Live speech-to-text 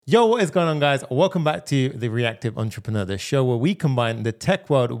Yo, what is going on, guys? Welcome back to The Reactive Entrepreneur, the show where we combine the tech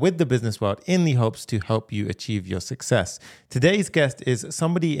world with the business world in the hopes to help you achieve your success. Today's guest is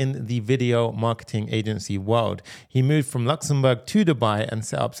somebody in the video marketing agency world. He moved from Luxembourg to Dubai and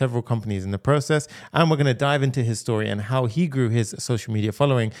set up several companies in the process. And we're going to dive into his story and how he grew his social media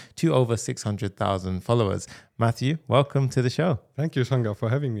following to over 600,000 followers. Matthieu, welcome to the show. Thank you, Shanga, for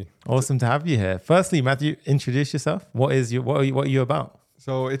having me. Awesome to have you here. Firstly, Matthieu, introduce yourself. What are you about?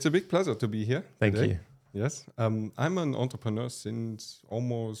 So it's a big pleasure to be here. Thank today. you. Yes. I'm an entrepreneur since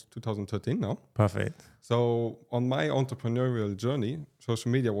almost 2013 now. Perfect. So on my entrepreneurial journey, social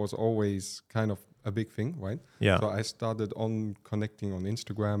media was always kind of a big thing, right? Yeah. So I started on connecting on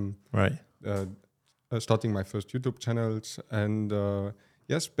Instagram, Right. Starting my first YouTube channels. And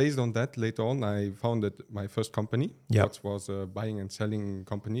yes, based on that, later on, I founded my first company. Yeah. That was a buying and selling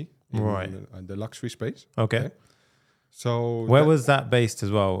company in Right. the luxury space. Okay. So where was that based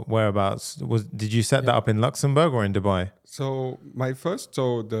as well? Whereabouts? Did you set that up in Luxembourg or in Dubai? So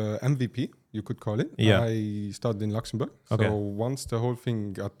the MVP, you could call it. Yeah. I started in Luxembourg. Okay. So once the whole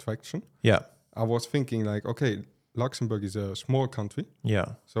thing got traction, Yeah. I was thinking like, okay, Luxembourg is a small country. Yeah.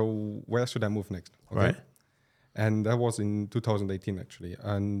 So where should I move next? Okay. Right. And that was in 2018 actually.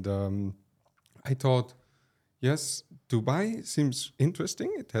 And I thought, yes, Dubai seems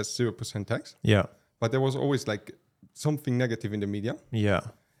interesting. It has 0% tax. Yeah. But there was always like something negative in the media. Yeah.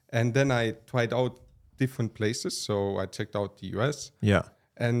 And then I tried out different places. So I checked out the US. Yeah.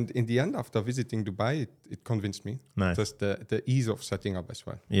 And in the end, after visiting Dubai, it convinced me. Nice. Just the ease of setting up as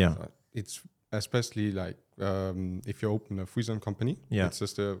well. Yeah. It's especially like if you open a free zone company, Yeah. it's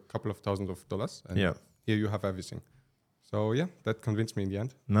just a couple of $1,000s. And Yeah. here you have everything. So yeah, that convinced me in the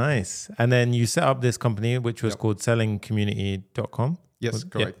end. Nice. And then you set up this company, which was Yep. called sellingcommunity.com. Yes,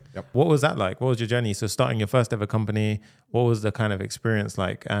 correct. Yep. What was that like? What was your journey? So starting your first ever company, what was the kind of experience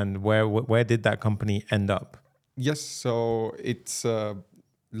like? And where did that company end up? Yes, so it's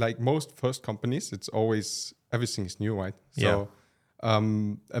like most first companies, it's always, everything is new, right? So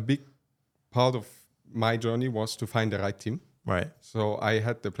a big part of my journey was to find the right team. Right. So I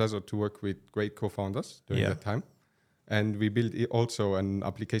had the pleasure to work with great co-founders during that time. And we built also an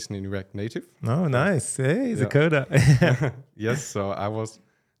application in React Native. Oh, nice. Hey, he's a coder. Yes, so I was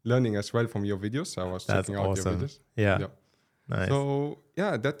learning as well from your videos. I was checking out your videos. Yeah. Nice. So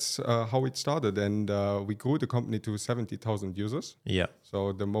yeah, that's how it started. And we grew the company to 70,000 users. Yeah. So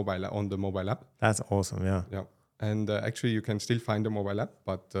on the mobile app. That's awesome. Yeah. Yeah. And actually you can still find the mobile app,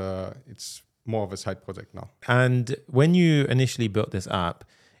 but it's more of a side project now. And when you initially built this app,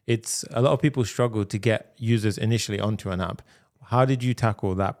 it's a lot of people struggle to get users initially onto an app. How did you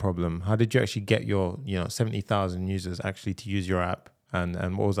tackle that problem? How did you actually get your 70,000 users actually to use your app?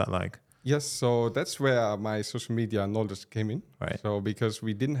 And what was that like? Yes, so that's where my social media knowledge came in. Right. So because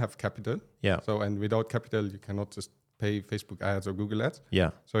we didn't have capital. Yeah. So and without capital, you cannot just pay Facebook ads or Google ads. Yeah.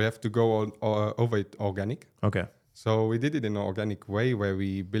 So you have to go over it organic. Okay. So we did it in an organic way where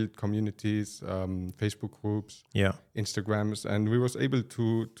we built communities, Facebook groups, Instagrams, and we was able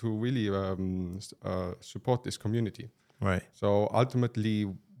to really support this community. Right. So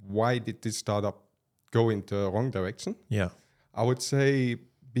ultimately, why did this startup go into the wrong direction? Yeah. I would say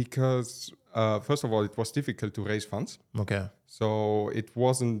because, first of all, it was difficult to raise funds. Okay. So it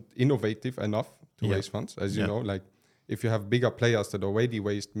wasn't innovative enough to raise funds. As you know, like if you have bigger players that already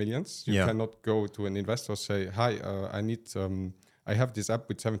raised millions, you cannot go to an investor and say, hi, I have this app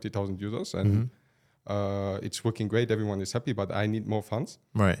with 70,000 users and it's working great. Everyone is happy, but I need more funds.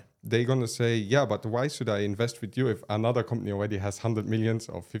 Right. They're going to say, yeah, but why should I invest with you if another company already has 100 millions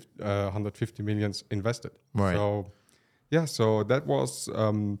or 150 millions invested? Right. So that was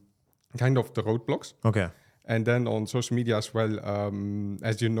kind of the roadblocks. Okay. And then on social media as well,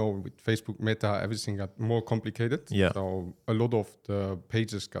 as you know, with Facebook, Meta, everything got more complicated. Yeah. So a lot of the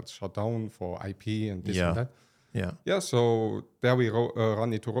pages got shut down for IP and this and that. Yeah. Yeah. So there we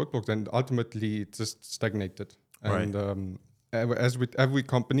run into roadblocks, and ultimately it just stagnated. And as with every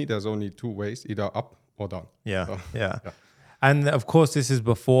company, there's only two ways: either up or down. Yeah. So, And of course, this is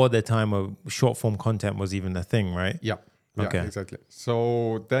before the time of short form content was even a thing, right? Yeah. Okay. Yeah, exactly.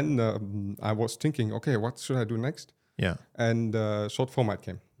 So then I was thinking, okay, what should I do next? Yeah. And short format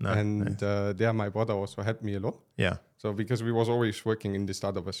came. There my brother also helped me a lot. Yeah. So because we was always working in the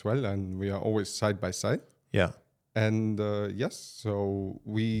startup as well, and we are always side by side. Yeah. And so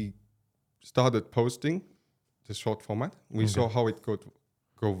we started posting the short format. We saw how it could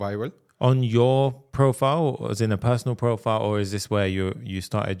go viral. On your profile, or is it in a personal profile, or is this where you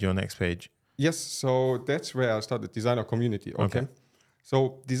started your next page? Yes, so that's where I started Designer Community. Okay.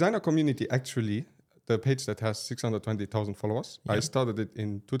 So Designer Community actually the page that has 620,000 followers. I started it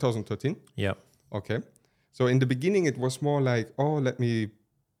in 2013. Yeah. Okay. So in the beginning, it was more like, oh, let me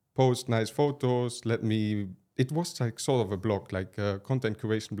post nice photos. It was like sort of a blog, like a content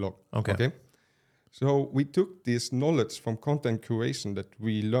curation blog. Okay. So we took this knowledge from content curation that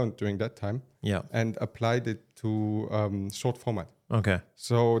we learned during that time and applied it to short format. Okay.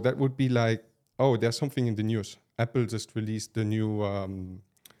 So that would be like, oh, there's something in the news. Apple just released the new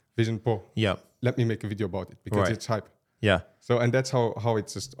Vision Pro. Yeah. Let me make a video about it because it's hype. Yeah. So, and that's how it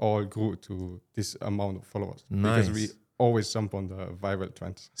just all grew to this amount of followers. Nice. Because we always jump on the viral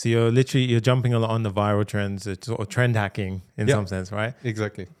trends. So you're jumping a lot on the viral trends, it's sort of trend hacking in some sense, right?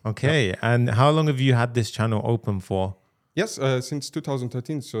 Exactly. Okay. Yeah. And how long have you had this channel open for? Yes, since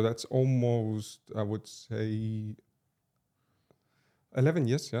 2013. So that's almost, I would say, 11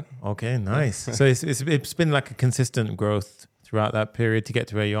 years. Yeah. Okay. Nice. So it's been like a consistent growth throughout that period to get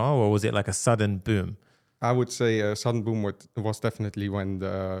to where you are, or was it like a sudden boom? I would say a sudden boom was definitely when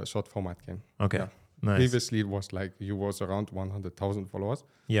the short format came. Okay. Yeah. Nice. Previously, it was like you was around 100,000 followers.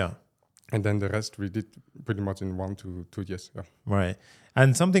 Yeah. And then the rest we did pretty much in 1 to 2 years. Yeah. Right.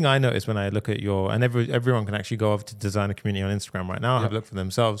 And something I noticed when I look at and everyone can actually go over to Designer Community on Instagram right now, have a look for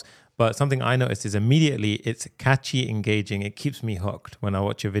themselves. But something I noticed is immediately it's catchy, engaging. It keeps me hooked when I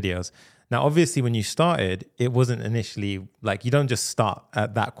watch your videos. Now, obviously, when you started, it wasn't initially like you don't just start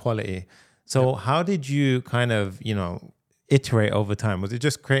at that quality. So how did you kind of, iterate over time? Was it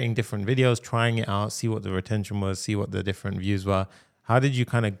just creating different videos, trying it out, see what the retention was, see what the different views were? How did you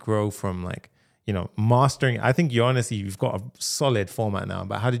kind of grow from mastering? I think you've got a solid format now,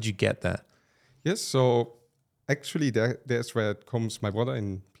 but how did you get there? Yes. So actually there's where it comes my brother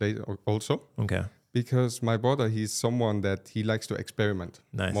in play also. Okay. Because my brother, he's someone that he likes to experiment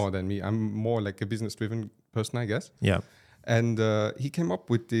more than me. I'm more like a business driven person, I guess. Yeah. And he came up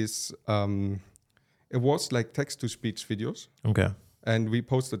with this, it was like text-to-speech videos. Okay. And we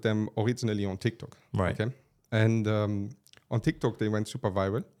posted them originally on TikTok. Right. Okay. And on TikTok, they went super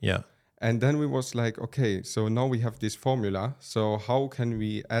viral. Yeah. And then we was like, okay, so now we have this formula. So how can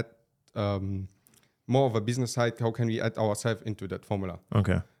we add more of a business side? How can we add ourselves into that formula?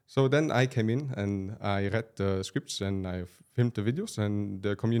 Okay. So then I came in and I read the scripts and I filmed the videos and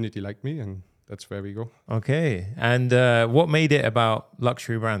the community liked me and that's where we go. Okay. And what made it about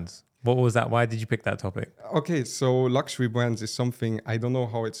luxury brands? What was that? Why did you pick that topic? Okay, so luxury brands is something, I don't know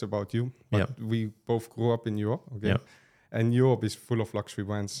how it's about you, but we both grew up in Europe. Okay. Yeah. And Europe is full of luxury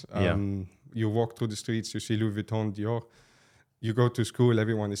brands. You walk through the streets, you see Louis Vuitton, Dior. You go to school,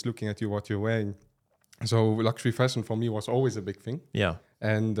 everyone is looking at you, what you're wearing. So luxury fashion for me was always a big thing. Yeah.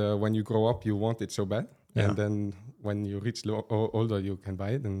 And when you grow up, you want it so bad. Yeah. And then when you reach older, you can buy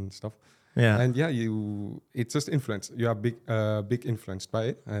it and stuff. Yeah. And it's just influence. You are big influenced by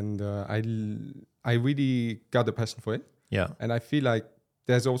it. And I really got a passion for it. Yeah. And I feel like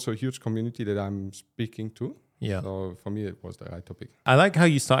there's also a huge community that I'm speaking to. Yeah. So for me, it was the right topic. I like how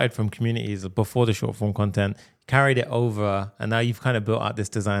you started from communities before the short form content, carried it over, and now you've kind of built out this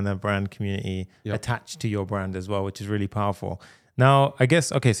designer brand community attached to your brand as well, which is really powerful. Now, I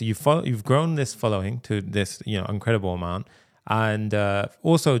guess, okay, so you've grown this following to this, incredible amount. And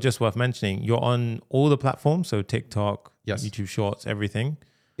also just worth mentioning, you're on all the platforms, so TikTok, YouTube Shorts, everything.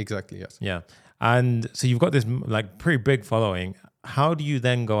 Exactly, yes. Yeah. And so you've got this like pretty big following. How do you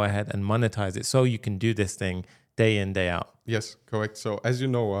then go ahead and monetize it so you can do this thing day in, day out? Yes, correct. So as you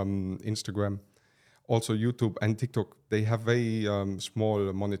know, Instagram, also YouTube and TikTok, they have very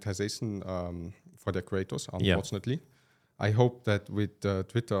small monetization for their creators, unfortunately. Yeah. I hope that with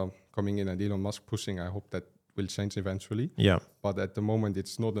Twitter coming in and Elon Musk pushing, I hope that will change eventually. Yeah. But at the moment,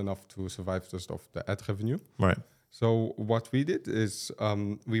 it's not enough to survive just off the ad revenue. Right. So what we did is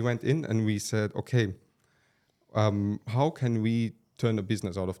we went in and we said, okay, how can we turn a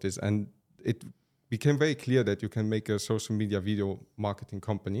business out of this? And it became very clear that you can make a social media video marketing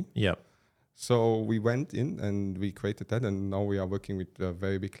company. Yeah. So we went in and we created that, and now we are working with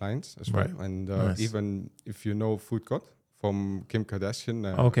very big clients as well. And nice. Even if you know Food God from Kim Kardashian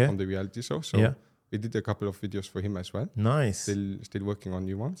from the reality show, so we did a couple of videos for him as well. Nice. Still working on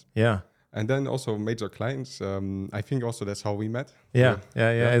new ones. Yeah. And then also major clients. I think also that's how we met. Yeah.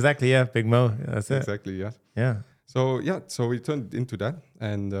 Exactly. Yeah, Big Mo. That's it. Exactly. Yeah. Yeah. So we turned into that,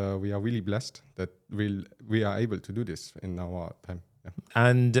 and we are really blessed that we are able to do this in our time. Yeah.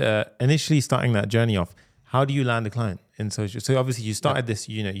 And initially starting that journey off, how do you land a client in social? So obviously you started this.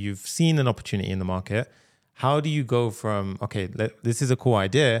 You've seen an opportunity in the market. How do you go from this is a cool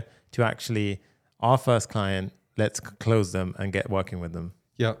idea to actually our first client? Let's close them and get working with them.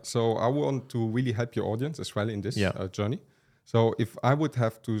 Yeah, so I want to really help your audience as well in this journey. So if I would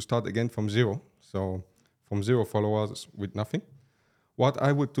have to start again from zero, So from 0 followers with nothing. What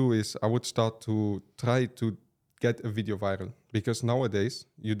I would do is I would start to try to get a video viral, because nowadays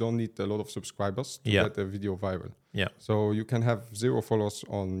you don't need a lot of subscribers to get a video viral. Yeah. So you can have 0 followers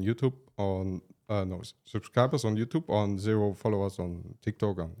on YouTube, subscribers on YouTube, on 0 followers on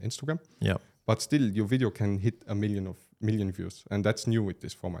TikTok, on Instagram. Yeah. But still, your video can hit a million views, and that's new with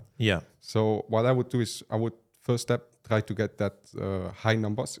this format. Yeah. So what I would do is I would first step try to get that high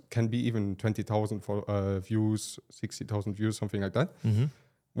numbers. Can be even 20,000 views, 60,000 views, something like that. Mm-hmm.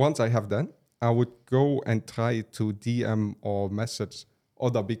 Once I have that, I would go and try to DM or message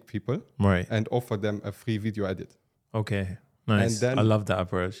other big people, right, and offer them a free video edit. Okay, nice. And then, I love that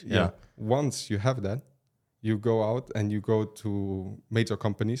approach. Yeah. Once you have that, you go out and you go to major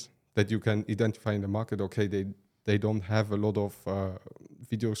companies that you can identify in the market. Okay, they don't have a lot of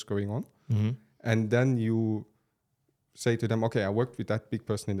videos going on. Mm-hmm. And then you say to them, okay, I worked with that big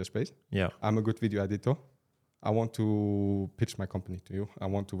person in the space. Yeah. I'm a good video editor. I want to pitch my company to you. I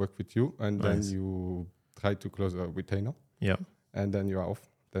want to work with you. And then you try to close a retainer. Yeah. And then you are off.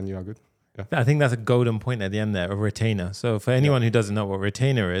 Then you are good. Yeah. I think that's a golden point at the end there, a retainer. So for anyone who doesn't know what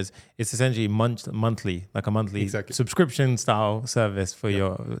retainer is, it's essentially monthly, like a monthly subscription style service for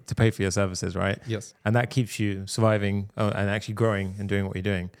to pay for your services, right? Yes. And that keeps you surviving and actually growing and doing what you're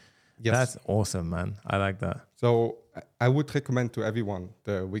doing. Yes. That's awesome, man. I like that. So I would recommend to everyone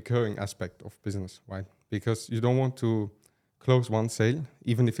the recurring aspect of business, right? Because you don't want to close one sale,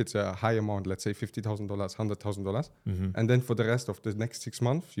 even if it's a high amount, let's say $50,000, $100,000. Mm-hmm. And then for the rest of the next 6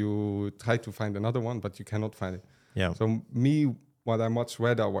 months, you try to find another one, but you cannot find it. Yeah. So what I much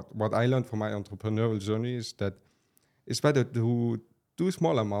rather, what I learned from my entrepreneurial journey is that it's better to do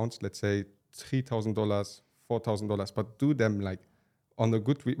small amounts, let's say $3,000, $4,000, but do them like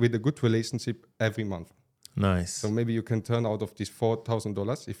with a good relationship every month. Nice. So maybe you can turn out of this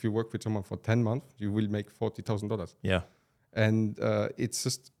 $4,000. If you work with someone for 10 months, you will make $40,000. Yeah. And it's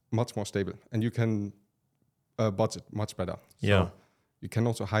just much more stable, and you can budget much better. So you can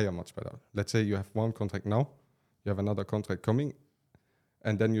also hire much better. Let's say you have one contract now, you have another contract coming,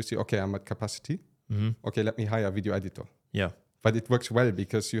 and then you see, okay, I'm at capacity. Mm-hmm. Okay, let me hire a video editor. Yeah. But it works well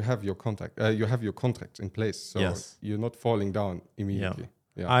because you have your contracts in place, so you're not falling down immediately.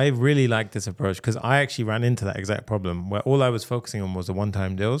 Yeah. I really like this approach because I actually ran into that exact problem where all I was focusing on was the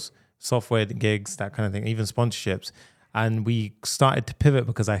one-time deals, software gigs, that kind of thing, even sponsorships. And we started to pivot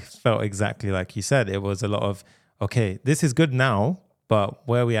because I felt exactly like you said. It was a lot of, okay, this is good now, but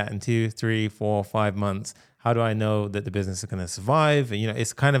where are we at in 2, 3, 4, 5 months? How do I know that the business is going to survive? And,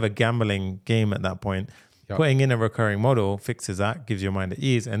 it's kind of a gambling game at that point. Yep. Putting in a recurring model fixes that, gives your mind at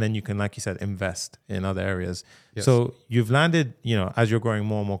ease. And then you can, like you said, invest in other areas. Yes. So you've landed, as you're growing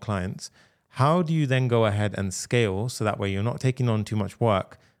more and more clients, how do you then go ahead and scale so that way you're not taking on too much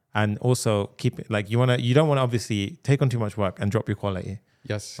work? And also keep it like you don't want to obviously take on too much work and drop your quality.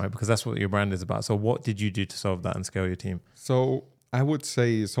 Yes. Right. Because that's what your brand is about. So what did you do to solve that and scale your team? So I would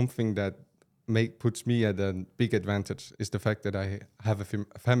say something that puts me at a big advantage is the fact that I have a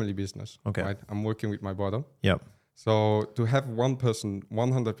family business. Okay. Right? I'm working with my brother. Yep. So to have one person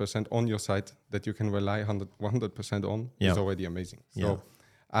 100% on your side that you can rely 100% on is already amazing. So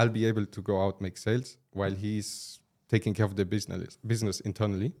I'll be able to go out, make sales while he's taking care of the business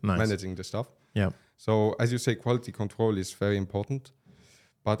internally, managing the stuff. Yeah. So as you say, quality control is very important.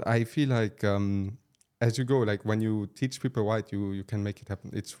 But I feel like as you go, like when you teach people right, you can make it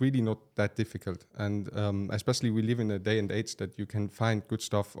happen. It's really not that difficult. And especially we live in a day and age that you can find good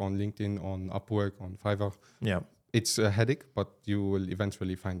stuff on LinkedIn, on Upwork, on Fiverr. Yeah. It's a headache, but you will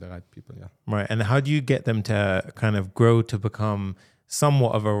eventually find the right people. Yeah. Right. And how do you get them to kind of grow to become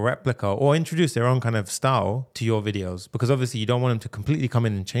somewhat of a replica or introduce their own kind of style to your videos? Because obviously you don't want them to completely come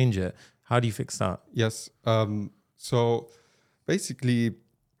in and change it. How do you fix that? Yes. So basically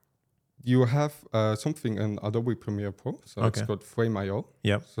you have something in Adobe Premiere Pro. So it's called Frame.io.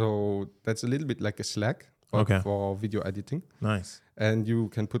 Yeah. So that's a little bit like a Slack but for video editing. Nice. And you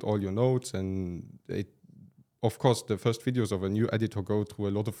can put all your notes, and of course, the first videos of a new editor go through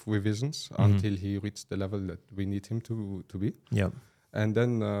a lot of revisions until he reaches the level that we need him to be. Yeah. And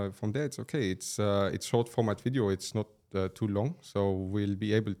then from there, it's okay. It's short format video. It's not too long. So we'll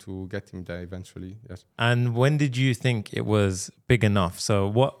be able to get him there eventually. Yes. And when did you think it was big enough?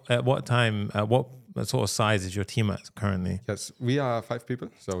 So at what sort of size is your team at currently? Yes, we are 5 people.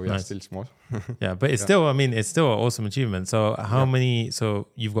 So we are still small. Yeah, but it's still, it's still an awesome achievement. So how many, so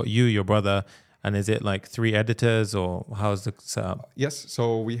you've got your brother, and is it like 3 editors, or how's the setup? Yes.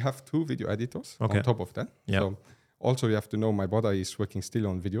 So we have 2 video editors on top of that. Yeah. So also you have to know my brother is working still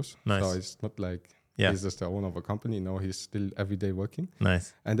on videos. Nice. So it's not like Yeah. He's just the owner of a company. Now he's still every day working.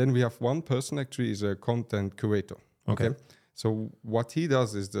 Nice. And then we have one person actually is a content curator. Okay. So what he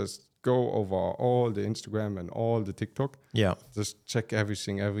does is just go over all the Instagram and all the TikTok. Yeah. Just check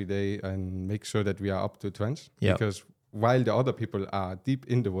everything every day and make sure that we are up to trends. Yeah. Because while the other people are deep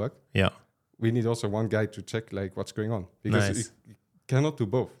in the work, Yeah. we need also one guy to check like what's going on. Because you cannot do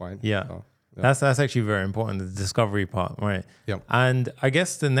both, right? Yeah. So, That's actually very important, the discovery part, right? Yeah. And I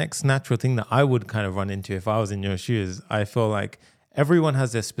guess the next natural thing that I would kind of run into if I was in your shoes, I feel like everyone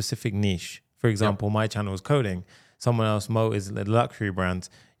has their specific niche. For example, my channel is coding. Someone else, Mo, is luxury brands.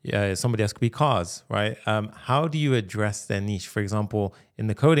 Somebody else could be cars, right? How do you address their niche? For example, in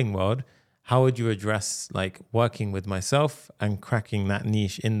the coding world, how would you address like working with myself and cracking that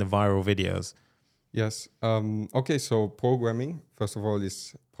niche in the viral videos? Yes. Okay, so programming, first of all,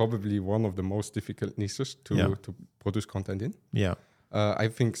 is probably one of the most difficult niches to produce content in. Yeah. I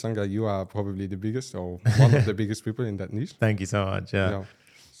think, Sanga, you are probably the biggest or one of the biggest people in that niche. Thank you so much. Yeah.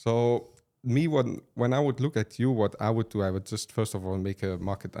 So me, when I would look at you, what I would do, I would just first of all make a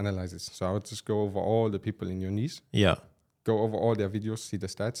market analysis. So I would just go over all the people in your niche. Yeah. Go over all their videos, see the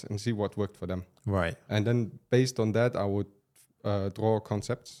stats, and see what worked for them. Right. And then based on that, I would draw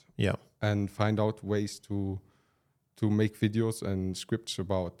concepts. Yeah. And find out ways to make videos and scripts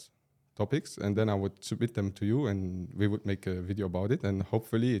about topics, and then I would submit them to you, and we would make a video about it, and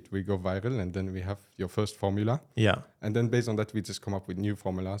hopefully it will go viral, and then we have your first formula. Yeah. And then based on that, we just come up with new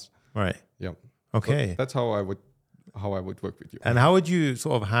formulas. Right. Yeah. Okay. So that's how I would work with you. And how would you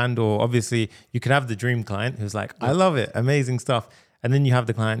sort of handle, obviously, you could have the dream client who's like, I love it, amazing stuff. And then you have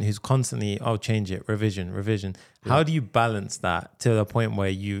the client who's constantly, change it, revision. Yeah. How do you balance that to the point where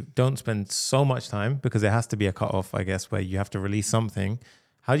you don't spend so much time, because there has to be a cutoff, I guess, where you have to release something.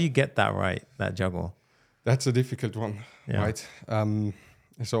 How do you get that right, that juggle? That's a difficult one, right?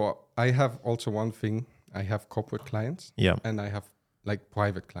 So I have also one thing. I have corporate clients and I have like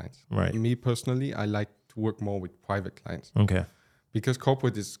private clients. Right. Me personally, I like to work more with private clients. Okay. Because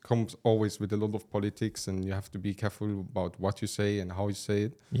corporate comes always with a lot of politics, and you have to be careful about what you say and how you say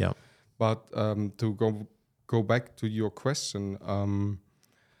it. Yeah. But to go back to your question,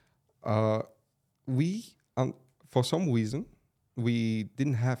 for some reason, we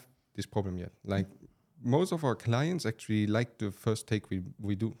didn't have this problem yet. Like most of our clients actually like the first take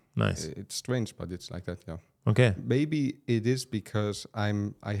we do. Nice. It's strange, but it's like that. Yeah. Okay. Maybe it is because I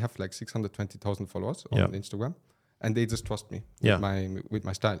have like 620,000 followers on Instagram. And they just trust me with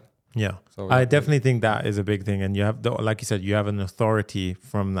my style. Yeah. So I definitely think that is a big thing. And you have, like you said, you have an authority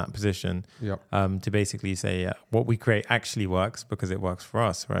from that position to basically say what we create actually works because it works for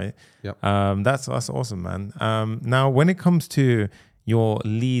us, right? Yeah. That's awesome, man. Now, when it comes to your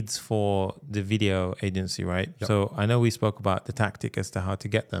leads for the video agency, right? Yep. So I know we spoke about the tactic as to how to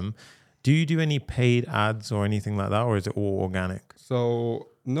get them. Do you do any paid ads or anything like that, or is it all organic? So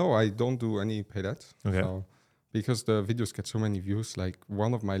no, I don't do any paid ads. Okay. So, because the videos get so many views, like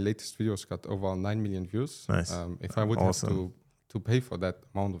one of my latest videos got over 9 million views. Nice. If I would have to pay for that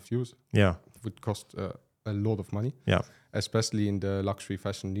amount of views, it would cost a lot of money. Yeah. Especially in the luxury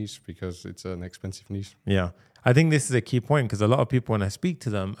fashion niche, because it's an expensive niche. Yeah. I think this is a key point, because a lot of people, when I speak to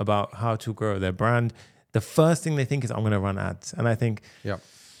them about how to grow their brand, the first thing they think is, I'm going to run ads. And I think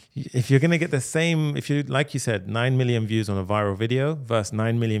if you're going to get the same, if you, like you said, 9 million views on a viral video versus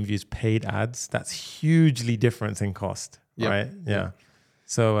 9 million views paid ads, that's hugely different in cost, right? Yeah.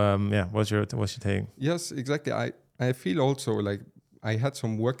 So, what's your take? Yes, exactly. I feel also like I had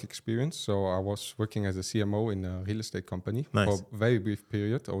some work experience. So I was working as a CMO in a real estate company for a very brief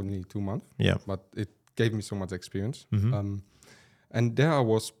period, only 2 months. Yeah. But it gave me so much experience. Mm-hmm. And there I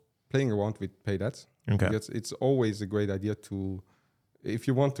was playing around with paid ads. Okay. Because it's always a great idea to, if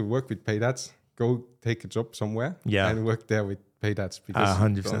you want to work with paid ads, go take a job somewhere and work there with paid ads, because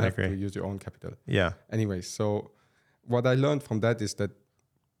 100% you don't have to use your own capital. Yeah. Anyway, so what I learned from that is that,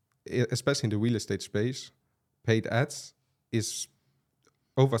 especially in the real estate space, paid ads is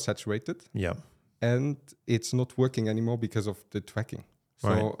oversaturated. Yeah. And it's not working anymore because of the tracking.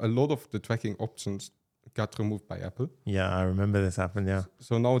 So a lot of the tracking options got removed by Apple. Yeah, I remember this happened, yeah.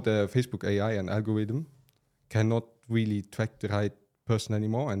 So now the Facebook AI and algorithm cannot really track the right person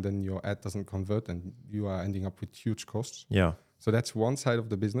anymore, and then your ad doesn't convert and you are ending up with huge costs. Yeah. So that's one side of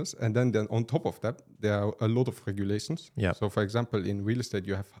the business. And then on top of that, there are a lot of regulations. Yeah. So for example, in real estate,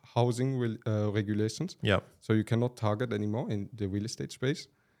 you have housing regulations. Yeah. So you cannot target anymore in the real estate space.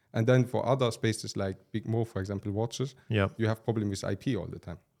 And then for other spaces like Big Mo, for example, watches, you have problem with IP all the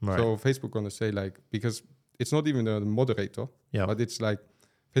time. Right. So Facebook going to say like, because it's not even a moderator, but it's like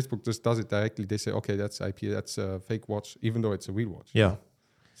Facebook just does it directly. They say, okay, that's IP, that's a fake watch, even though it's a real watch. Yeah.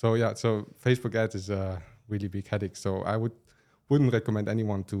 So Facebook ads is a really big headache. So I wouldn't recommend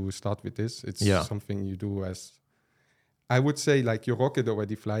anyone to start with this. It's something you do as, I would say, like your rocket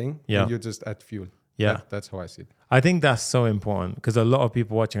already flying, and you just add fuel. Yeah. That's how I see it. I think that's so important because a lot of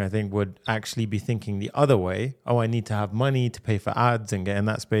people watching, I think, would actually be thinking the other way. Oh, I need to have money to pay for ads and get in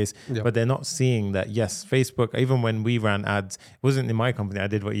that space. Yeah. But they're not seeing that, yes, Facebook, even when we ran ads, it wasn't in my company. I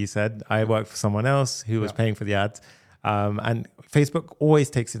did what you said. I worked for someone else who was paying for the ads. And Facebook always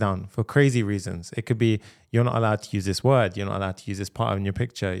takes it down for crazy reasons. It could be you're not allowed to use this word. You're not allowed to use this part in your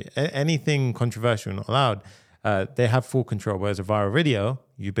picture. Anything controversial, not allowed. They have full control. Whereas a viral video,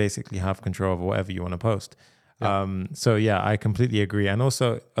 you basically have control over whatever you want to post. Yeah. I completely agree. And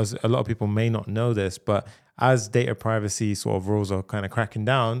also, as a lot of people may not know this, but as data privacy sort of rules are kind of cracking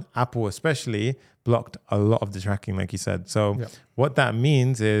down, Apple especially blocked a lot of the tracking, like you said. So what that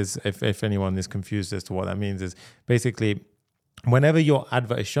means is, if anyone is confused as to what that means, is basically whenever your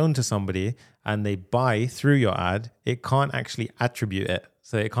advert is shown to somebody and they buy through your ad, it can't actually attribute it.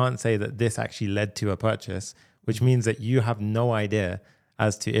 So it can't say that this actually led to a purchase, which means that you have no idea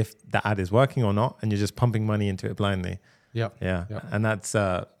as to if the ad is working or not, and you're just pumping money into it blindly. Yeah. And that's,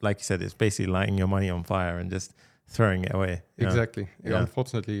 like you said, it's basically lighting your money on fire and just throwing it away. Exactly. Yeah.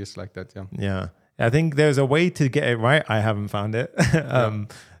 Unfortunately, it's like that. Yeah. I think there's a way to get it right. I haven't found it.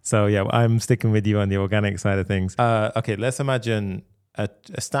 So I'm sticking with you on the organic side of things. Okay, let's imagine a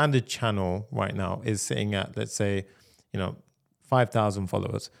standard channel right now is sitting at, let's say, 5,000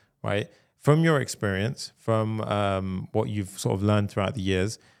 followers, right? From your experience, from what you've sort of learned throughout the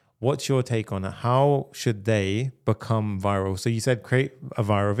years, what's your take on it? How should they become viral? So you said create a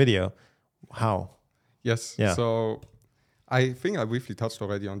viral video. How? Yes. Yeah. So I think I briefly touched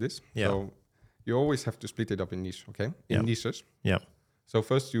already on this. Yeah. So you always have to split it up in niche, okay? In niches. Yeah. So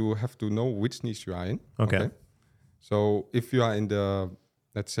first you have to know which niche you are in. Okay. So if you are in the,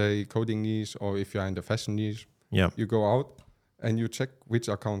 let's say, coding niche, or if you are in the fashion niche, you go out and you check which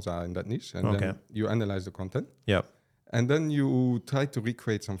accounts are in that niche, and then you analyze the content. Yeah. And then you try to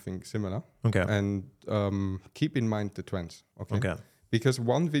recreate something similar. Okay. And keep in mind the trends. Okay. Okay. Because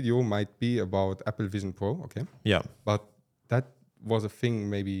one video might be about Apple Vision Pro. Okay. Yeah. But that was a thing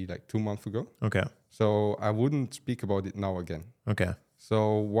maybe like 2 months ago. Okay. So I wouldn't speak about it now again. Okay.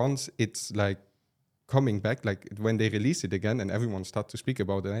 So once it's like coming back, like when they release it again and everyone starts to speak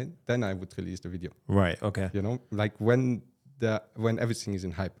about it, then I would release the video. Right. Okay. Like when everything is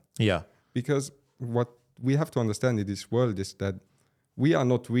in hype. Yeah. Because what we have to understand in this world is that we are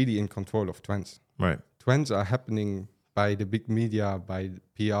not really in control of trends. Right. Trends are happening by the big media, by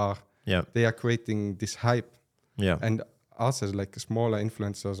PR. Yeah. They are creating this hype. Yeah. And us as like smaller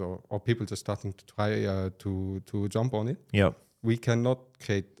influencers or people just starting to try to jump on it. Yeah. We cannot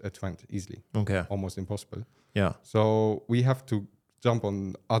create a trend easily. Okay. Almost impossible. Yeah. So we have to jump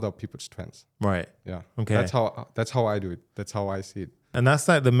on other people's trends. Right. Yeah. Okay. That's how I do it. That's how I see it. And that's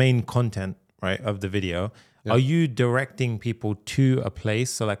like the main content, right, of the video. Yeah. Are you directing people to a place,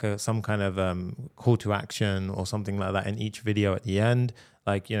 so like some kind of call to action or something like that in each video at the end?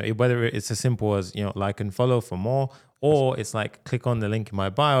 Like, whether it's as simple as, like and follow for more, or it's like click on the link in my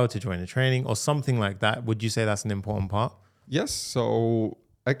bio to join the training or something like that. Would you say that's an important part? Yes. So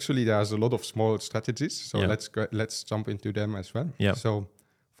actually there's a lot of small strategies. So let's jump into them as well. Yeah. So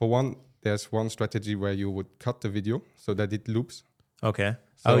for one, there's one strategy where you would cut the video so that it loops. Okay.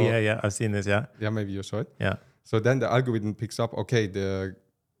 So, I've seen this. Yeah. Yeah, maybe you saw it. Yeah. So then the algorithm picks up. Okay.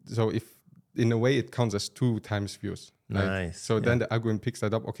 So if in a way it counts as 2 times views. Nice. So then the algorithm picks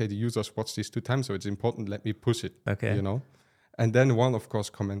that up. Okay, the users watch this 2 times, so it's important. Let me push it. Okay. And then one, of course,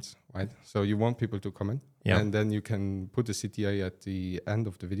 comments. Right. So you want people to comment. Yeah. And then you can put the CTA at the end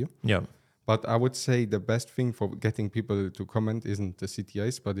of the video. Yeah. But I would say the best thing for getting people to comment isn't the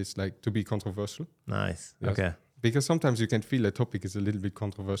CTAs, but it's like to be controversial. Nice. Yes. Okay. Because sometimes you can feel a topic is a little bit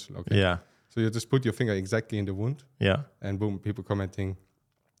controversial. Okay. Yeah. So you just put your finger exactly in the wound. Yeah. And boom, people commenting.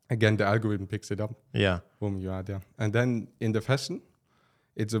 Again, the algorithm picks it up. Yeah. Boom, you are there. And then in the fashion,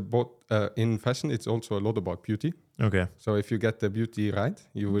 it's about it's also a lot about beauty. Okay. So if you get the beauty right,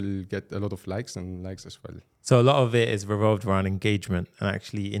 you will get a lot of likes as well. So a lot of it is revolved around engagement and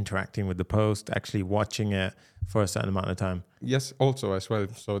actually interacting with the post, actually watching it for a certain amount of time. Yes, also as well.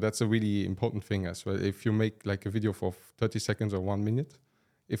 So that's a really important thing as well. If you make like a video for 30 seconds or 1 minute,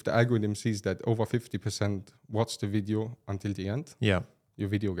 if the algorithm sees that over 50% watch the video until the end, your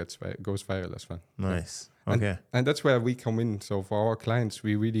video goes viral as well. Nice. Okay. And that's where we come in. So for our clients,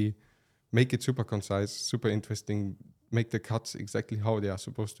 we really make it super concise, super interesting, make the cuts exactly how they are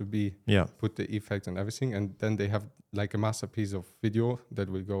supposed to be, put the effects and everything. And then they have like a masterpiece of video that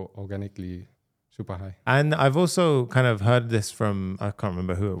will go organically super high. And I've also kind of heard this from, I can't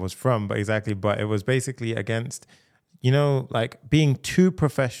remember who it was from, but it was basically against, like being too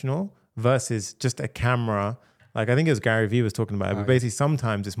professional versus just a camera. Like I think it was Gary Vee was talking about it, but basically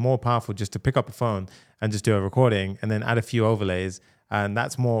sometimes it's more powerful just to pick up a phone and just do a recording and then add a few overlays. And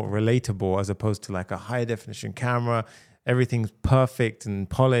that's more relatable as opposed to like a high definition camera. Everything's perfect and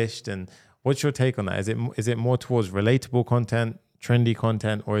polished. And what's your take on that? Is it more towards relatable content, trendy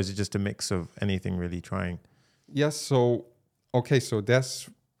content, or is it just a mix of anything really trying? Yes. So that's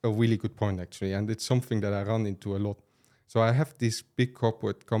a really good point actually. And it's something that I run into a lot. So I have these big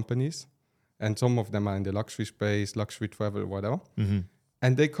corporate companies and some of them are in the luxury space, luxury travel, whatever. Mm-hmm.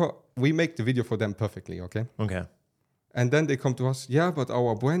 And we make the video for them perfectly. Okay. And then they come to us, but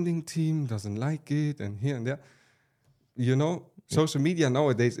our branding team doesn't like it, and here and there. Social media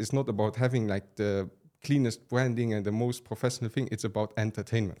nowadays is not about having like the cleanest branding and the most professional thing. It's about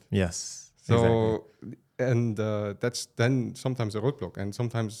entertainment. Yes. So, exactly. And that's then sometimes a roadblock, and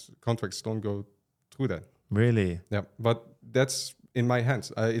sometimes contracts don't go through that. Really? Yeah, but that's in my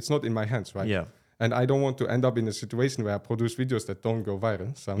hands. It's not in my hands, right? Yeah. And I don't want to end up in a situation where I produce videos that don't go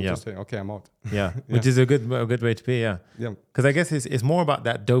viral. So I'm just saying, okay, I'm out. Yeah, which is a good way to be, yeah. Yeah. Because I guess it's more about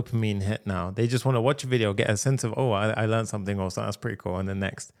that dopamine hit now. They just want to watch a video, get a sense of, I learned something or something that's pretty cool, and then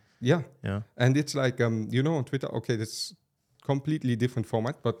next. Yeah. Yeah. And it's like, on Twitter, okay, that's completely different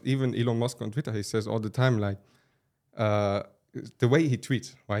format. But even Elon Musk on Twitter, he says all the time, like, the way he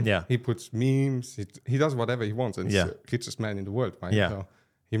tweets, right? Yeah. He puts memes, he does whatever he wants, and he's the richest man in the world, right? Yeah. So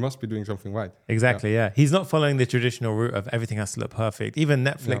he must be doing something right. Exactly, yeah. He's not following the traditional route of everything has to look perfect. Even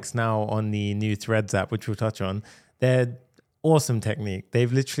Netflix now on the new Threads app, which we'll touch on, they're awesome technique.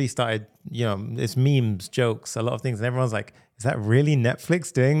 They've literally started, it's memes, jokes, a lot of things. And everyone's like, is that really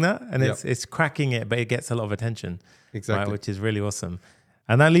Netflix doing that? And it's cracking it, but it gets a lot of attention. Exactly. Right, which is really awesome.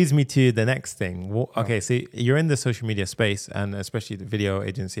 And that leads me to the next thing. Okay, so you're in the social media space and especially the video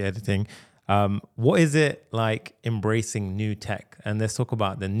agency editing. What is it like embracing new tech? And let's talk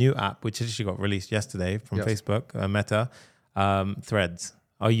about the new app, which actually got released yesterday from Facebook, Meta, Threads.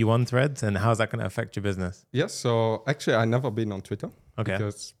 Are you on Threads, and how's that going to affect your business? Yes, so actually I've never been on Twitter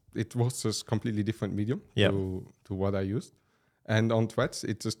because it was just completely different medium to what I used. And on Threads,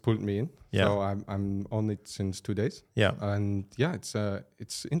 it just pulled me in. Yeah. So I'm on it since 2 days. Yeah. And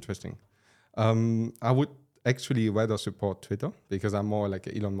it's interesting. I would actually rather support Twitter because I'm more like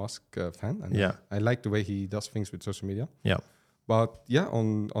an Elon Musk fan, and I like the way he does things with social media. Yeah. But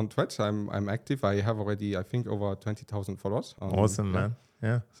on Threads, I'm active. I have already, I think, over 20,000 followers. Awesome, man.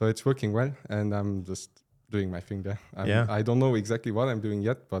 Yeah. So it's working well, and I'm just doing my thing there. I don't know exactly what I'm doing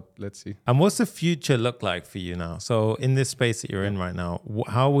yet, but let's see. And what's the future look like for you now? So in this space that you're in right now,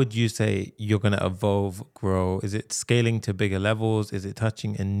 how would you say you're going to evolve, grow? Is it scaling to bigger levels? Is it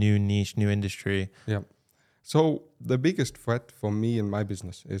touching a new niche, new industry? Yeah. So the biggest threat for me in my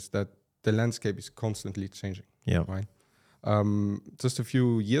business is that the landscape is constantly changing. Yeah. Right. Just a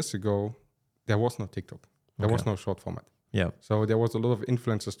few years ago, there was no TikTok. There was no short format. Yeah. So there was a lot of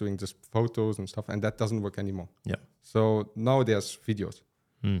influencers doing just photos and stuff, and that doesn't work anymore. Yeah. So now there's videos.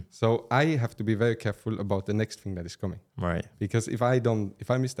 So I have to be very careful about the next thing that is coming. Right. Because if I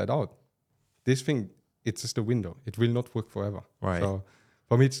miss that out, this thing, it's just a window. It will not work forever. Right. So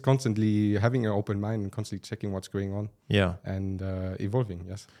for me, it's constantly having an open mind and constantly checking what's going on. Yeah. And evolving,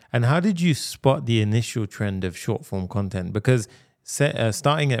 yes. And how did you spot the initial trend of short form content? Because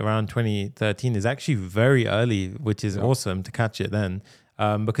starting at around 2013 is actually very early, which is awesome to catch it then.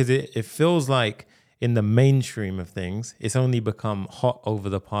 Because it feels like in the mainstream of things, it's only become hot over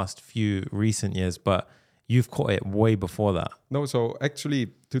the past few recent years, but you've caught it way before that. No, so actually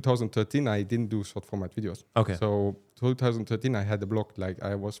 2013, I didn't do short format videos. Okay. So 2013, I had a blog, like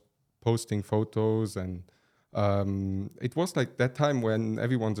I was posting photos, and it was like that time when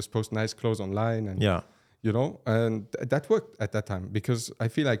everyone just posts nice clothes online, and and that worked at that time because I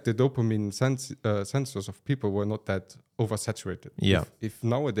feel like the dopamine sensors of people were not that oversaturated. Yeah. If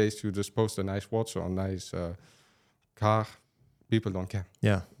nowadays you just post a nice watch or a nice car, people don't care.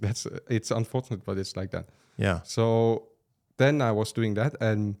 Yeah. It's unfortunate, but it's like that. Yeah. So then I was doing that,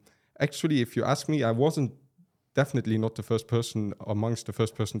 and actually, if you ask me, I wasn't definitely not the first person amongst the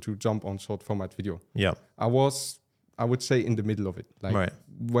first person to jump on short format video. Yeah. I would say in the middle of it. Like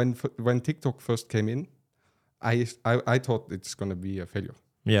when TikTok first came in, I thought it's going to be a failure.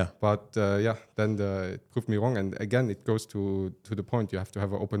 Yeah. But then it proved me wrong. And again, it goes to the point, you have to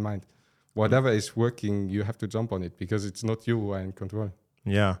have an open mind. Whatever is working, you have to jump on it because it's not you who are in control.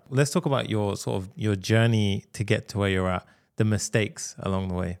 Yeah. Let's talk about your journey to get to where you're at, the mistakes along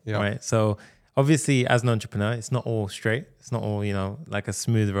the way, right? So Obviously, as an entrepreneur, it's not all straight. It's not all, like a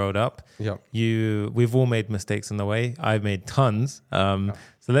smooth road up. Yeah. We've all made mistakes on the way. I've made tons. So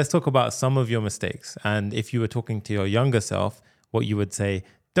let's talk about some of your mistakes. And if you were talking to your younger self, what you would say,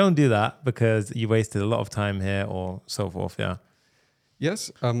 don't do that because you wasted a lot of time here or so forth. Yeah.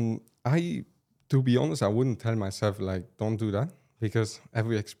 Yes. To be honest, I wouldn't tell myself like, don't do that, because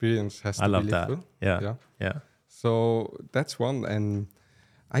every experience has to be lived through. Yeah. So that's one. And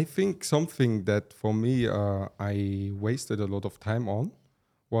I think something that for me, I wasted a lot of time on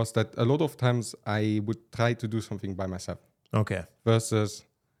was that a lot of times I would try to do something by myself. Okay. Versus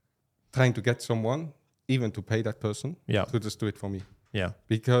trying to get someone, even to pay that person, to just do it for me. Yeah.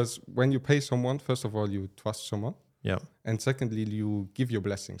 Because when you pay someone, first of all, you trust someone. Yeah. And secondly, you give your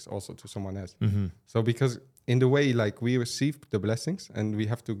blessings also to someone else. Mm-hmm. So because in the way, like, we receive the blessings and we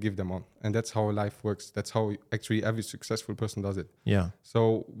have to give them on. And that's how life works. That's how actually every successful person does it. Yeah.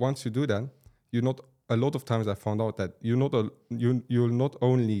 So once you do that, a lot of times I found out that you'll not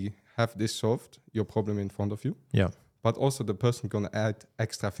only have this solved, your problem in front of you, but also the person gonna add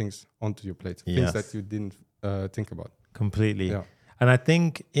extra things onto your plate, things that you didn't think about. Completely. Yeah. And I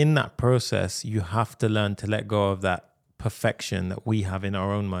think in that process, you have to learn to let go of that perfection that we have in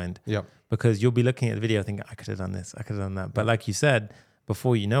our own mind. Yeah. Because you'll be looking at the video thinking, I could have done this, I could have done that. But like you said,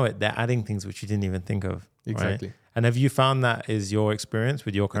 before you know it, they're adding things which you didn't even think of. Exactly. Right? And have you found that is your experience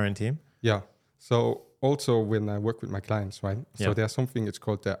with your current team? Yeah. So also when I work with my clients, right? So there's something, it's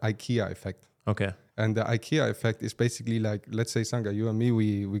called the IKEA effect. Okay. And the IKEA effect is basically like, let's say, Sanga, you and me,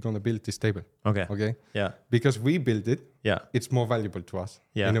 we're going to build this table. Okay. Yeah. Because we build it, yeah, it's more valuable to us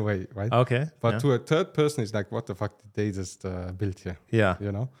in a way, right? Okay. But to a third person, it's like, what the fuck did they just build here? Yeah.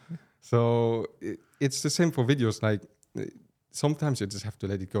 You know? So it's the same for videos. Like, sometimes you just have to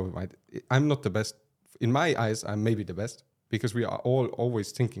let it go, right? I'm not the best. In my eyes, I'm maybe the best, because we are all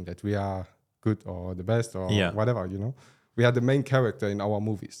always thinking that we are good or the best or whatever, you know? We are the main character in our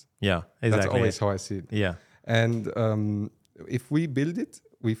movies. Yeah, exactly. That's always how I see it. Yeah. And if we build it,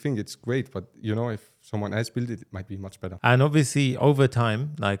 we think it's great. But, if someone else built it, it might be much better. And obviously, over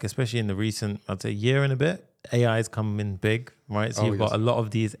time, like especially in the recent, I'd say year and a bit, AI has come in big, right? So you've got a lot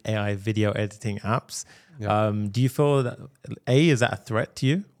of these AI video editing apps. Yeah. Do you feel that, A, is that a threat to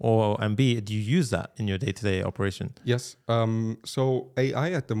you? And B, do you use that in your day-to-day operation? Yes. So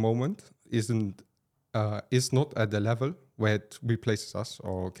AI at the moment is not at the level where it replaces us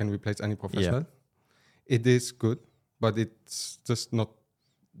or can replace any professional. Yeah. It is good, but it's just not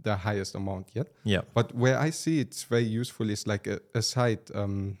the highest amount yet. Yeah. But where I see it's very useful is like a site,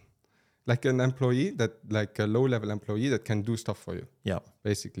 like an employee like a low-level employee that can do stuff for you. Yeah.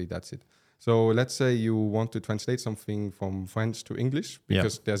 Basically, that's it. So let's say you want to translate something from French to English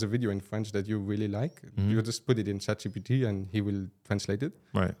because there's a video in French that you really like. Mm-hmm. You just put it in ChatGPT and he will translate it.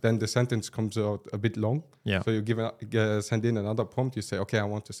 Right. Then the sentence comes out a bit long. Yeah. So you send in another prompt. You say, okay, I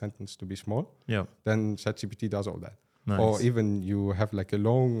want the sentence to be small. Yeah. Then ChatGPT does all that. Nice. Or even you have like a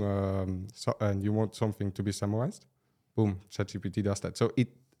long and you want something to be summarized. Boom, ChatGPT does that. So it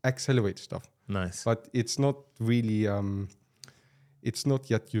accelerates stuff. Nice. But it's not really... it's not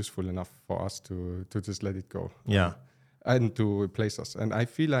yet useful enough for us to just let it go. Yeah. And to replace us. And I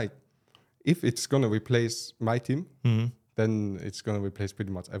feel like if it's going to replace my team, then it's going to replace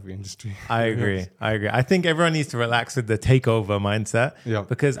pretty much every industry. I agree. I think everyone needs to relax with the takeover mindset. Yeah.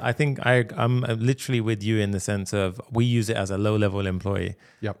 Because I think I'm literally with you in the sense of we use it as a low-level employee.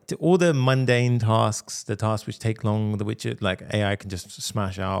 Yeah. To all the mundane tasks, the tasks which take long, which like AI can just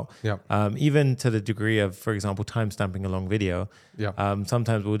smash out. Yeah. Even to the degree of, for example, timestamping a long video. Yeah.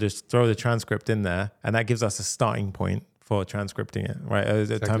 Sometimes we'll just throw the transcript in there, and that gives us a starting point for transcripting it, right?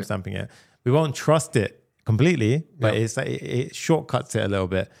 Exactly. Timestamping it. We won't trust it completely, but it's like it shortcuts it a little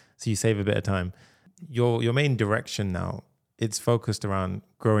bit, so you save a bit of time. Your main direction now, it's focused around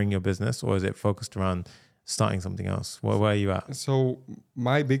growing your business, or is it focused around starting something else? Where are you at? So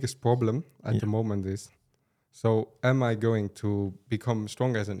my biggest problem at the moment is, so am I going to become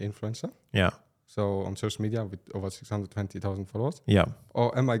strong as an influencer? Yeah. So on social media with over 620,000 followers. Yeah.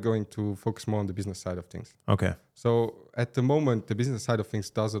 Or am I going to focus more on the business side of things? Okay. So at the moment, the business side of things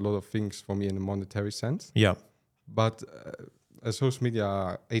does a lot of things for me in a monetary sense. Yeah. But a social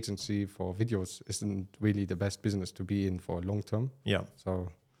media agency for videos isn't really the best business to be in for long term. Yeah. So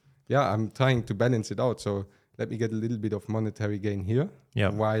yeah, I'm trying to balance it out. So let me get a little bit of monetary gain here,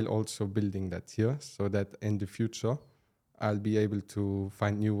 while also building that here, so that in the future, I'll be able to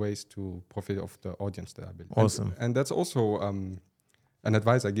find new ways to profit off the audience that I build. Awesome. And that's also an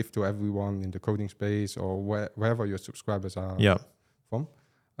advice I give to everyone in the coding space or wherever your subscribers are from.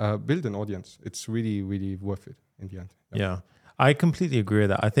 Build an audience. It's really, really worth it in the end. Yeah. I completely agree with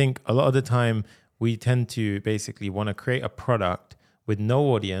that. I think a lot of the time we tend to basically want to create a product with no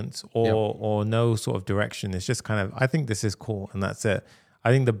audience or no sort of direction. It's just kind of, I think this is cool and that's it. I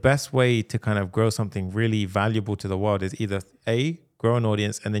think the best way to kind of grow something really valuable to the world is either A, grow an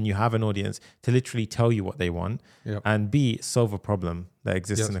audience, and then you have an audience to literally tell you what they want, and B, solve a problem that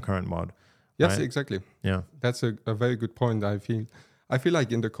exists in the current world. Yes, right? exactly. Yeah. That's a very good point. I feel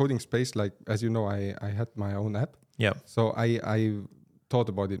like in the coding space, like, as you know, I had my own app. Yeah. So I thought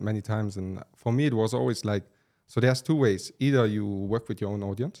about it many times. And for me, it was always like, so there's two ways. Either you work with your own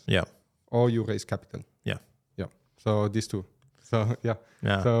audience, or you raise capital. Yeah. So these two. So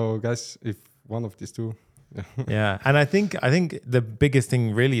So guys, if one of these two. Yeah. And I think the biggest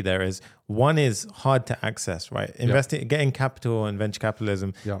thing really there is, one is hard to access, right? Getting capital and venture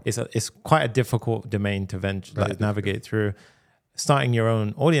capitalism is quite a difficult domain to navigate through. Starting your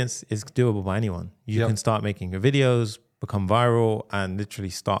own audience is doable by anyone. You can start making your videos, become viral, and literally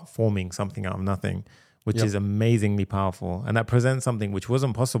start forming something out of nothing, which is amazingly powerful. And that presents something which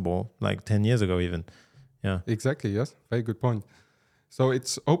wasn't possible like 10 years ago even. Yeah. Exactly, yes. Very good point. So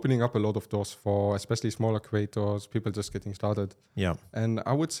it's opening up a lot of doors for especially smaller creators, people just getting started. Yeah. And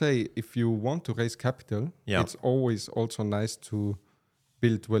I would say if you want to raise capital, it's always also nice to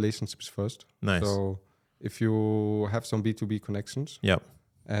build relationships first. Nice. So if you have some B2B connections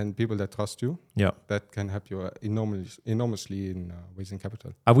and people that trust you, that can help you enormously in raising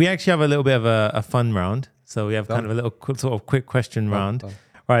capital. We actually have a little bit of a fun round. So we have kind of a little sort of quick question round.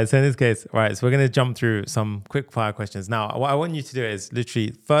 Right, so in this case, so we're going to jump through some quick fire questions. Now, what I want you to do is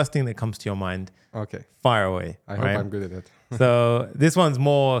literally first thing that comes to your mind, fire away. I hope I'm good at it. So this one's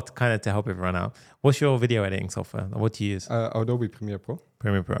more kind of to help everyone out. What's your video editing software? What do you use? Adobe Premiere Pro.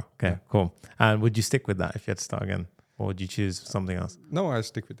 Premiere Pro. Okay, cool. And would you stick with that if you had to start again? Or would you choose something else? No, I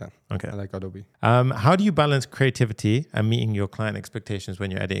stick with that. Okay. I like Adobe. How do you balance creativity and meeting your client expectations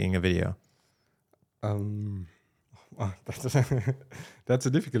when you're editing a video? That's a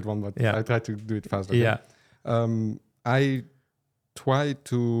difficult one, but I try to do it fast. I try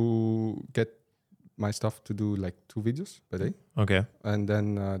to get my stuff to do like 2 videos per day. Okay. And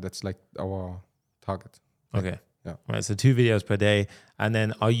then that's like our target. Okay. Yeah. Right. So 2 videos per day. And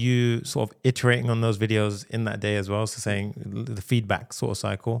then are you sort of iterating on those videos in that day as well? So saying the feedback sort of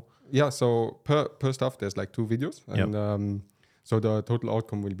cycle? Yeah. So per stuff, there's like 2 videos. And so the total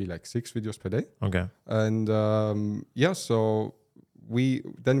outcome will be like 6 videos per day. Okay. And so we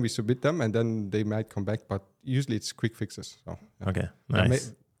submit them and then they might come back, but usually it's quick fixes. So, Okay.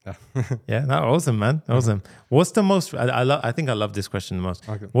 Nice. Awesome, man. Awesome. What's the most, I think I love this question the most.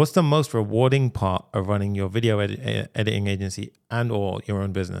 Okay. What's the most rewarding part of running your video editing agency and or your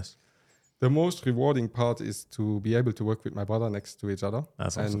own business? The most rewarding part is to be able to work with my brother next to each other.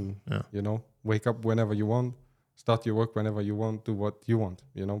 That's awesome. And, wake up whenever you want, start your work whenever you want, do what you want,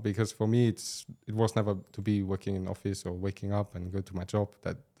 because for me, it was never to be working in office or waking up and go to my job.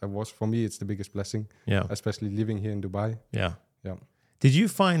 That was, for me, it's the biggest blessing. Yeah. Especially living here in Dubai. Yeah. Yeah. Did you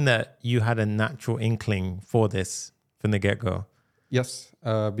find that you had a natural inkling for this from the get-go? Yes,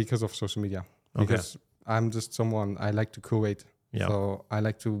 because of social media. Because I'm just someone, I like to curate. Yeah. So I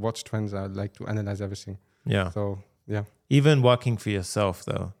like to watch trends. I like to analyze everything. Yeah. So, yeah. Even working for yourself,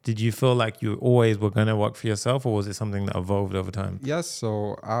 though, did you feel like you always were going to work for yourself, or was it something that evolved over time? Yes.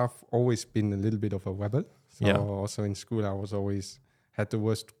 So I've always been a little bit of a rebel. So also in school, I was always had the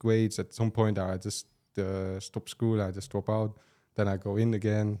worst grades. At some point, I just stopped school. I just drop out. Then I go in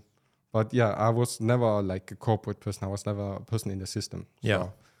again. But yeah, I was never like a corporate person. I was never a person in the system.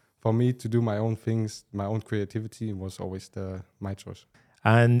 So for me to do my own things, my own creativity was always my choice.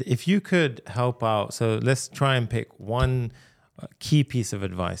 And if you could help out, so let's try and pick one key piece of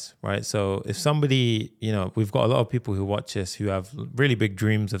advice, right? So if somebody, we've got a lot of people who watch this who have really big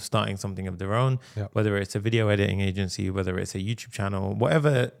dreams of starting something of their own, whether it's a video editing agency, whether it's a YouTube channel,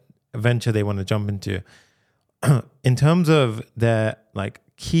 whatever venture they want to jump into. In terms of their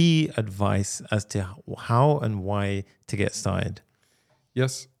key advice as to how and why to get started.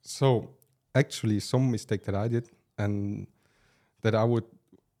 Yes. So actually some mistake that I did and that I would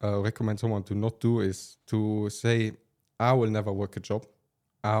recommend someone to not do is to say, I will never work a job.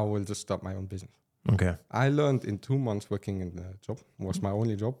 I will just start my own business. Okay. I learned in 2 months working in the job. It was my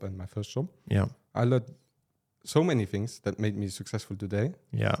only job and my first job. Yeah. I learned so many things that made me successful today.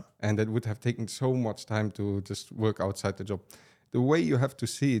 Yeah. And that would have taken so much time to just work outside the job. The way you have to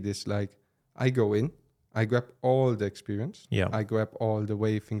see it is like, I go in, I grab all the experience. Yeah. I grab all the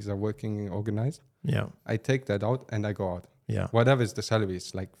way things are working and organized. Yeah. I take that out and I go out. Yeah. Whatever is the salary,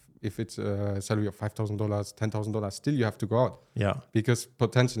 it's like if it's a salary of $5,000, $10,000, still you have to go out. Yeah. Because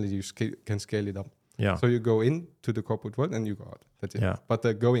potentially you can scale it up. Yeah. So you go into the corporate world and you go out. That's it. Yeah. But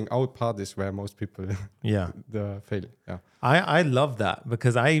the going out part is where most people fail. Yeah. I love that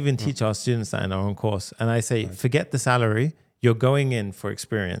because I even teach our students that in our own course. And I say, forget the salary. You're going in for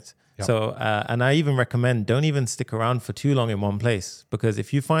experience. Yeah. So, and I even recommend don't even stick around for too long in one place, because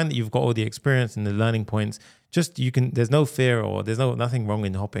if you find that you've got all the experience and the learning points, there's no fear or nothing wrong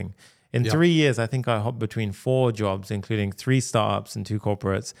in hopping. In 3 years, I think I hopped between 4 jobs, including 3 startups and 2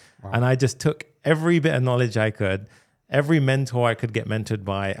 corporates. Wow. And I just took every bit of knowledge I could, every mentor I could get mentored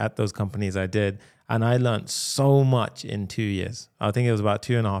by at those companies I did. And I learned so much in 2 years. I think it was about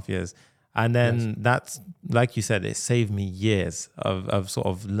 2.5 years. And then that's, like you said, it saved me years of sort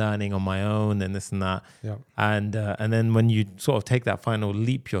of learning on my own and this and that. Yeah. And then when you sort of take that final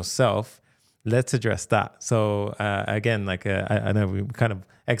leap yourself, let's address that. So again, like I know we kind of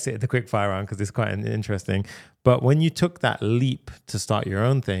exited the quick fire round because it's quite interesting. But when you took that leap to start your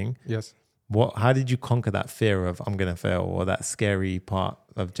own thing, yes, how did you conquer that fear of I'm going to fail, or that scary part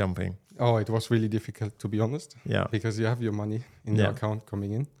of jumping? Oh, it was really difficult, to be honest. Yeah. Because you have your money in your account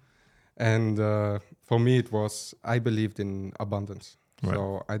coming in. And for me, it was, I believed in abundance. Right.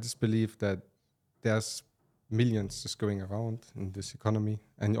 So I just believe that there's millions just going around in this economy,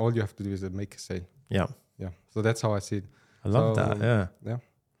 and all you have to do is make a sale. Yeah. Yeah. So that's how I see it. I love that. Yeah. Yeah.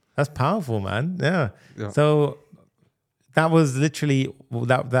 That's powerful, man. Yeah. Yeah. So that was literally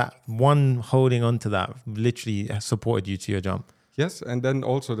that one holding on to that literally supported you to your jump. Yes, and then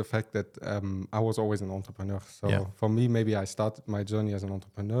also the fact that I was always an entrepreneur. So for me, maybe I started my journey as an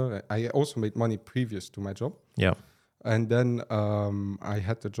entrepreneur. I also made money previous to my job. Yeah. And then I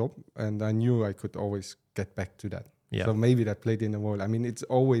had the job, and I knew I could always get back to that. Yeah. So maybe that played in a role. I mean, it's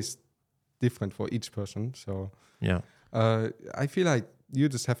always different for each person. So I feel like you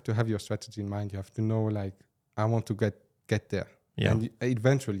just have to have your strategy in mind. You have to know, like, I want to get there. Yeah. And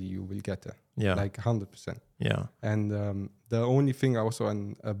eventually you will get there. Yeah. Like 100%. Yeah. And the only thing also,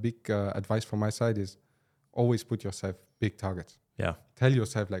 and a big advice from my side, is always put yourself big targets. Yeah. Tell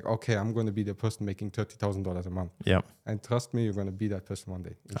yourself, like, okay, I'm going to be the person making $30,000 a month. Yeah. And trust me, you're going to be that person one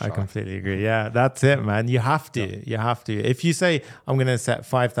day. Inshallah. I completely agree. Yeah, that's it, man. You have to. Yeah. You have to. If you say, I'm going to set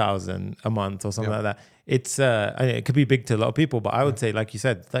 5,000 a month or something like that, it's it could be big to a lot of people, but I would say, like you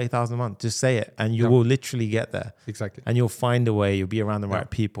said, 30,000 a month, just say it and you will literally get there. Exactly. And you'll find a way, you'll be around the right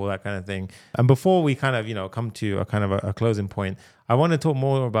people, that kind of thing. And before we kind of, come to a kind of a closing point, I want to talk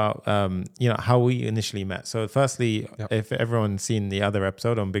more about, how we initially met. So firstly, if everyone's seen the other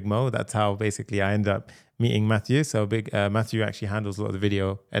episode on Big Mo, that's how basically I ended up meeting Matthieu. So Matthieu actually handles a lot of the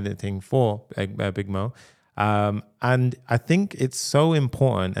video editing for Big Mo. And I think it's so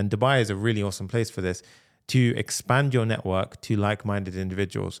important, and Dubai is a really awesome place for this, to expand your network to like-minded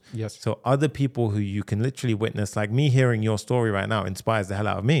individuals. Yes. So other people who you can literally witness, like me hearing your story right now inspires the hell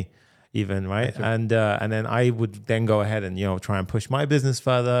out of me, even, right? And then I would then go ahead and, try and push my business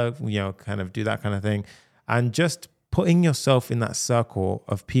further, kind of do that kind of thing. And just putting yourself in that circle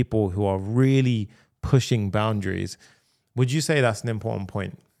of people who are really pushing boundaries. Would you say that's an important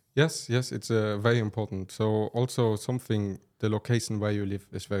point? Yes, it's very important. So also the location where you live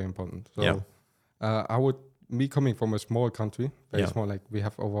is very important. So me coming from a small country, very small, like we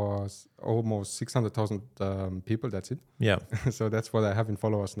have over almost 600,000 people, that's it. Yeah. So that's what I have in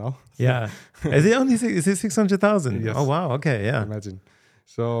followers now. Yeah. Is it 600,000? Yes. Oh, wow. Okay, yeah. Imagine.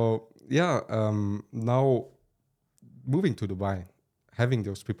 So, now moving to Dubai, having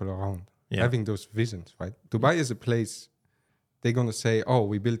those people around, having those visions, right? Dubai is a place, they're going to say, oh,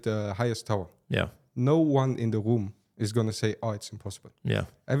 we built the highest tower. Yeah. No one in the room is going to say, oh, it's impossible. Yeah.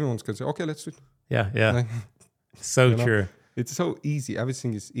 Everyone's going to say, okay, let's do it. Yeah. So true. It's so easy.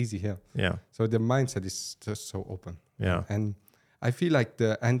 Everything is easy here. Yeah. So the mindset is just so open. Yeah. And I feel like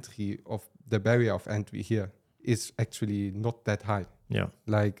the barrier of entry here is actually not that high. Yeah.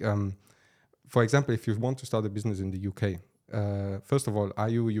 Like, for example, if you want to start a business in the UK, first of all, are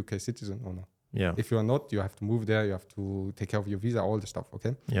you a UK citizen or not? Yeah. If you are not, you have to move there. You have to take care of your visa, all the stuff.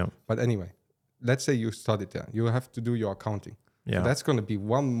 Okay. Yeah. But anyway, let's say you started there. You have to do your accounting. Yeah. So that's going to be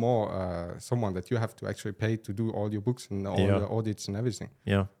one more someone that you have to actually pay to do all your books and all the audits and everything.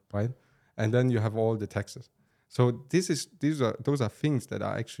 Yeah. Right. And then you have all the taxes. So those are things that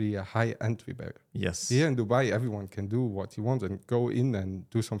are actually a high entry barrier. Yes. Here in Dubai, everyone can do what he wants and go in and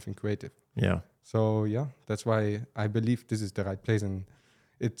do something creative. Yeah. So that's why I believe this is the right place, and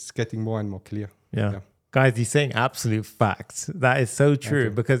it's getting more and more clear. Yeah. Guys, he's saying absolute facts. That is so true,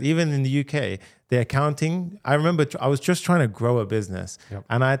 because even in the UK, the accounting, I remember I was just trying to grow a business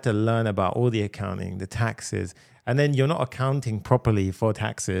and I had to learn about all the accounting, the taxes. And then you're not accounting properly for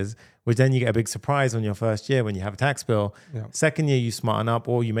taxes, which then you get a big surprise on your first year when you have a tax bill. Yeah. Second year, you smarten up,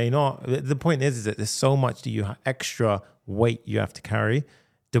 or you may not. The point is that there's so much extra weight you have to carry.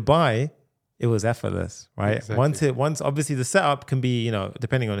 Dubai, it was effortless, right? Exactly. Once obviously the setup can be,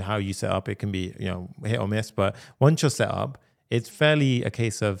 depending on how you set up, it can be, hit or miss. But once you're set up, it's fairly a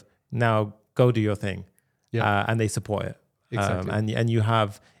case of now go do your thing. Yeah. And they support it. Exactly. And you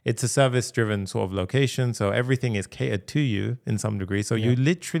have, it's a service-driven sort of location, so everything is catered to you in some degree. So you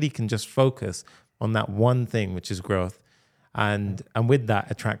literally can just focus on that one thing, which is growth, and with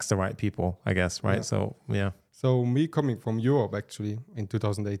that attracts the right people, I guess, right? Yeah. So So me coming from Europe actually in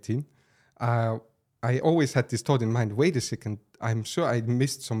 2018, I always had this thought in mind. Wait a second, I'm sure I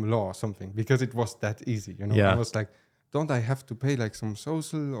missed some law or something because it was that easy. I was like, don't I have to pay like some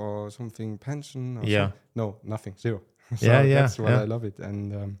social or something pension? Or something? No, nothing, zero. So that's why I love it.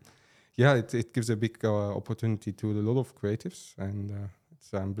 And it gives a big opportunity to a lot of creatives. And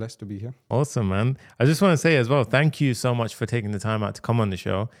I'm blessed to be here. Awesome, man. I just want to say as well, thank you so much for taking the time out to come on the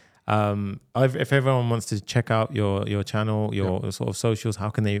show. If everyone wants to check out your channel, your sort of socials, how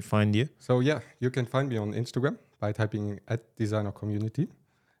can they find you? So you can find me on Instagram by typing @designercommunity,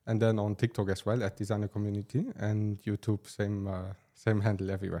 and then on TikTok as well @designercommunity, and YouTube same handle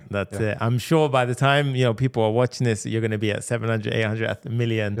everywhere. That's it. I'm sure by the time people are watching this, you're going to be at 700, 800, at 1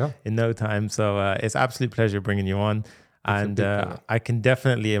 million in no time. So it's absolute pleasure bringing you on. And I can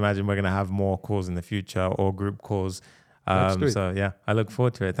definitely imagine we're going to have more calls in the future or group calls. So I look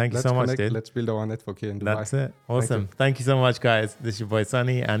forward to it. Thank you so much, dude. Let's build our network here in Dubai. That's it. Awesome. Thank you so much, guys. This is your boy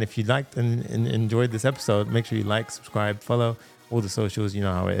Sunny. And if you liked and enjoyed this episode, make sure you like, subscribe, follow all the socials. You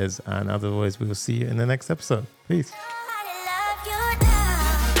know how it is. And otherwise, we will see you in the next episode. Peace.